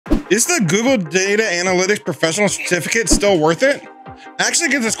Is the Google Data Analytics Professional Certificate still worth it? I actually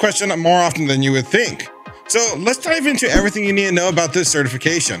get this question more often than you would think. So let's dive into everything you need to know about this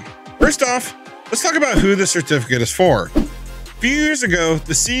certification. First off, let's talk about who the certificate is for. A few years ago,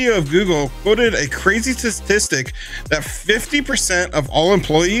 the CEO of Google quoted a crazy statistic that 50% of all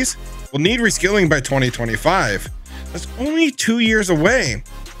employees will need reskilling by 2025. That's only 2 years away.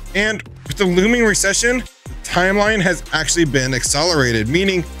 And with the looming recession, the timeline has actually been accelerated,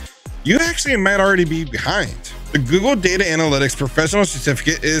 meaning you actually might already be behind. The Google Data Analytics Professional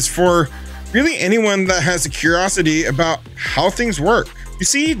Certificate is for really anyone that has a curiosity about how things work. You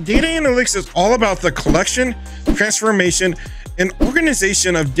see, data analytics is all about the collection, transformation, and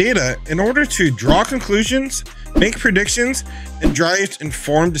organization of data in order to draw conclusions, make predictions, and drive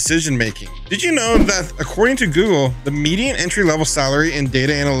informed decision making. Did you know that according to Google, the median entry-level salary in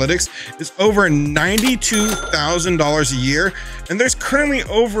data analytics is over $92,000 a year, and there's currently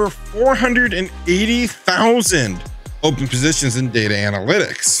over 480,000 open positions in data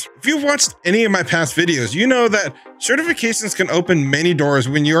analytics. If you've watched any of my past videos, you know that certifications can open many doors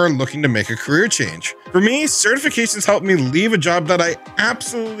when you are looking to make a career change. For me, certifications helped me leave a job that I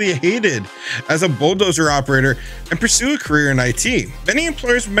absolutely hated as a bulldozer operator and pursue a career in IT. Many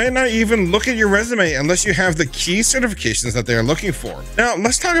employers may not even look at your resume unless you have the key certifications that they are looking for. Now,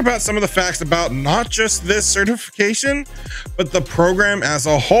 let's talk about some of the facts about not just this certification, but the program as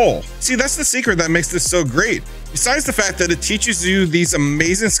a whole. See, that's the secret that makes this so great. Besides the fact that it teaches you these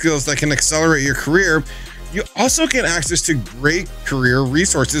amazing skills that can accelerate your career, you also get access to great career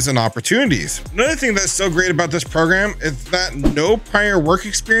resources and opportunities. Another thing that's so great about this program is that no prior work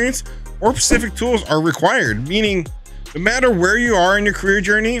experience or specific tools are required, meaning no matter where you are in your career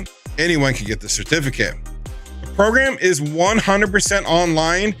journey, anyone can get the certificate. The program is 100%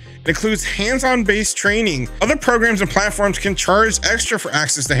 online. It includes hands-on based training. Other programs and platforms can charge extra for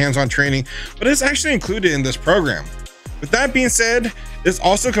access to hands-on training, but it's actually included in this program. With that being said, it's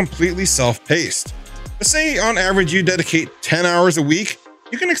also completely self-paced. Let's say on average you dedicate 10 hours a week,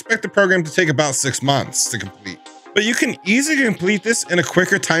 you can expect the program to take about 6 months to complete. But you can easily complete this in a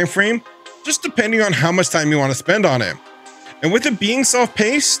quicker time frame, just depending on how much time you want to spend on it. And with it being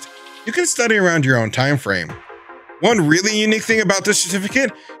self-paced, you can study around your own time frame. One really unique thing about this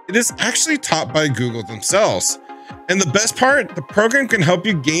certificate, it is actually taught by Google themselves. And the best part, the program can help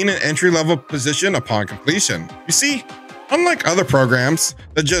you gain an entry-level position upon completion. You see, unlike other programs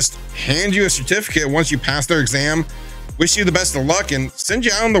that just hand you a certificate once you pass their exam, wish you the best of luck, and send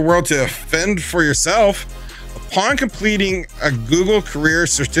you out in the world to fend for yourself, upon completing a Google Career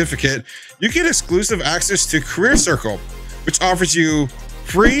Certificate, you get exclusive access to Career Circle, which offers you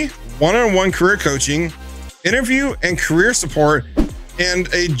free one-on-one career coaching, interview and career support,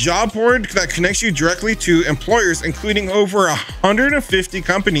 and a job board that connects you directly to employers, including over 150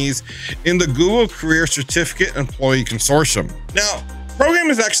 companies in the Google Career Certificate Employee Consortium. Now, the program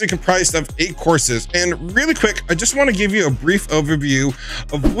is actually comprised of 8 courses, and really quick, I just want to give you a brief overview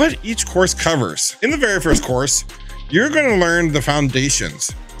of what each course covers. In the very first course, you're going to learn the foundations,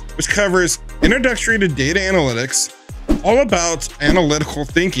 which covers introductory to data analytics, all about analytical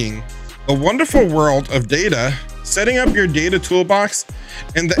thinking, the wonderful world of data, setting up your data toolbox,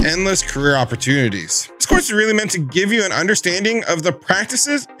 and the endless career opportunities. This course is really meant to give you an understanding of the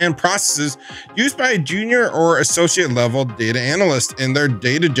practices and processes used by a junior or associate level data analyst in their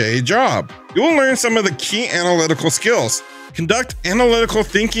day-to-day job. You will learn some of the key analytical skills, conduct analytical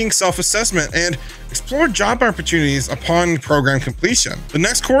thinking self-assessment, and explore job opportunities upon program completion. The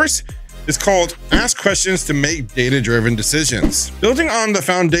next course is called Ask Questions to Make Data-Driven Decisions. Building on the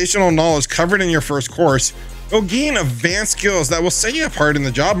foundational knowledge covered in your first course, you'll gain advanced skills that will set you apart in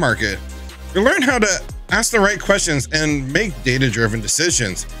the job market. You'll learn how to ask the right questions and make data-driven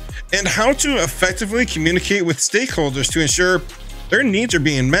decisions, and how to effectively communicate with stakeholders to ensure their needs are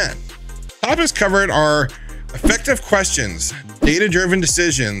being met. Topics covered are effective questions, data-driven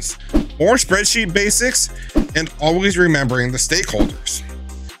decisions, more spreadsheet basics, and always remembering the stakeholders.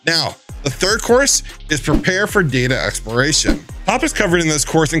 Now, the third course is Prepare for Data Exploration. Topics covered in this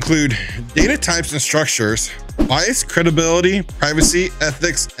course include data types and structures, bias, credibility, privacy,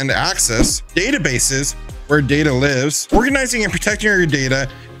 ethics, and access, databases, where data lives, organizing and protecting your data,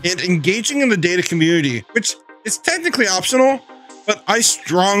 and engaging in the data community, which is technically optional, but I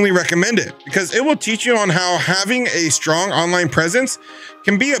strongly recommend it because it will teach you on how having a strong online presence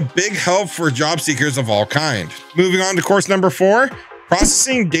can be a big help for job seekers of all kinds. Moving on to course number 4,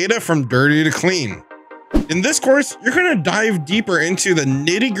 Processing Data from Dirty to Clean. In this course, you're going to dive deeper into the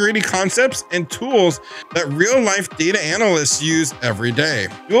nitty-gritty concepts and tools that real-life data analysts use every day.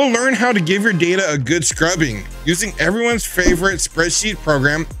 You'll learn how to give your data a good scrubbing using everyone's favorite spreadsheet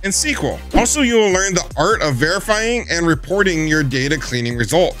program in SQL. Also, you will learn the art of verifying and reporting your data cleaning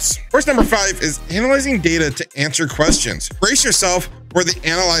results. Course number 5 is analyzing data to answer questions. Brace yourself for the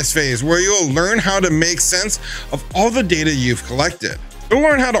analyze phase, where you'll learn how to make sense of all the data you've collected. You'll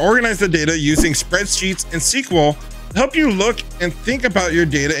learn how to organize the data using spreadsheets and SQL to help you look and think about your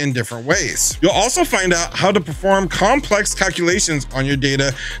data in different ways. You'll also find out how to perform complex calculations on your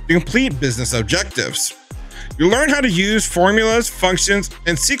data to complete business objectives. You'll learn how to use formulas, functions,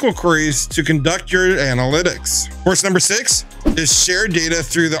 and SQL queries to conduct your analytics. Course number 6 is share data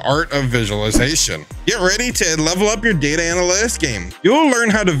through the art of visualization. Get ready to level up your data analytics game. You'll learn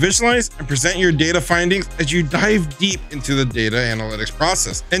how to visualize and present your data findings as you dive deep into the data analytics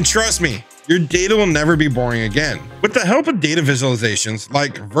process. And trust me, your data will never be boring again. With the help of data visualizations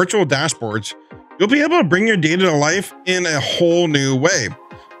like virtual dashboards, you'll be able to bring your data to life in a whole new way.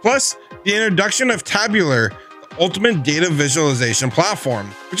 Plus, the introduction of Tabular, the ultimate data visualization platform,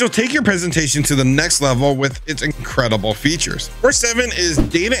 which will take your presentation to the next level with its incredible features. Course 7 is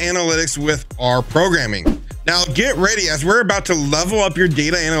data analytics with R programming. Now get ready, as we're about to level up your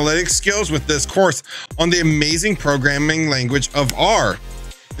data analytics skills with this course on the amazing programming language of R.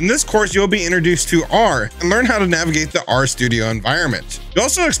 In this course, you'll be introduced to R and learn how to navigate the RStudio environment. You'll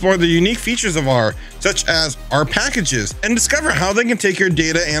also explore the unique features of R, such as R packages, and discover how they can take your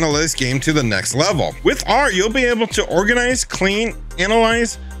data analytics game to the next level. With R, you'll be able to organize, clean,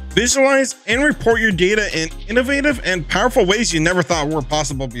 analyze, visualize, and report your data in innovative and powerful ways you never thought were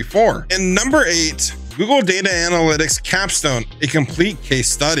possible before. And number 8, Google Data Analytics Capstone, a complete case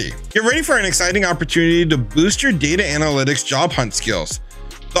study. Get ready for an exciting opportunity to boost your data analytics job hunt skills.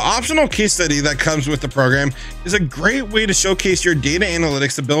 The optional case study that comes with the program is a great way to showcase your data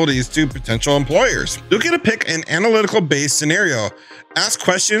analytics abilities to potential employers. You'll get to pick an analytical-based scenario, ask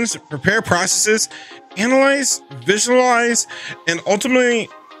questions, prepare processes, analyze, visualize, and ultimately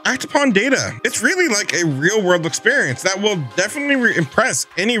act upon data. It's really like a real-world experience that will definitely impress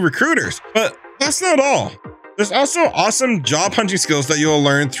any recruiters. But that's not all. There's also awesome job hunting skills that you'll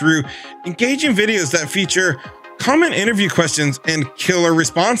learn through engaging videos that feature common interview questions and killer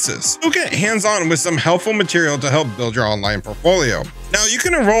responses. You'll get hands-on with some helpful material to help build your online portfolio. Now, you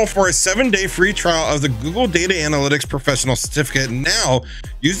can enroll for a 7-day free trial of the Google Data Analytics Professional Certificate now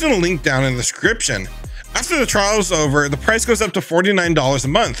using the link down in the description. After the trial is over, the price goes up to $49 a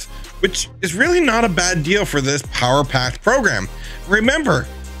month, which is really not a bad deal for this power-packed program. Remember,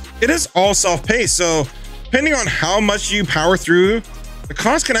 it is all self-paced, so depending on how much you power through, the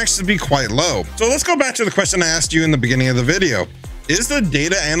cost can actually be quite low. So let's go back to the question I asked you in the beginning of the video. Is the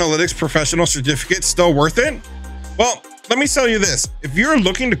Data Analytics Professional Certificate still worth it? Well, let me tell you this. If you're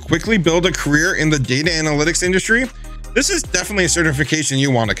looking to quickly build a career in the data analytics industry, this is definitely a certification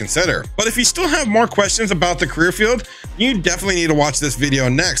you want to consider. But if you still have more questions about the career field, you definitely need to watch this video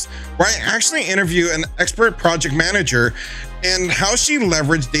next, where I actually interview an expert project manager and how she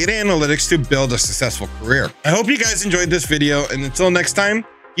leveraged data analytics to build a successful career. I hope you guys enjoyed this video, and until next time,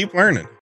 keep learning.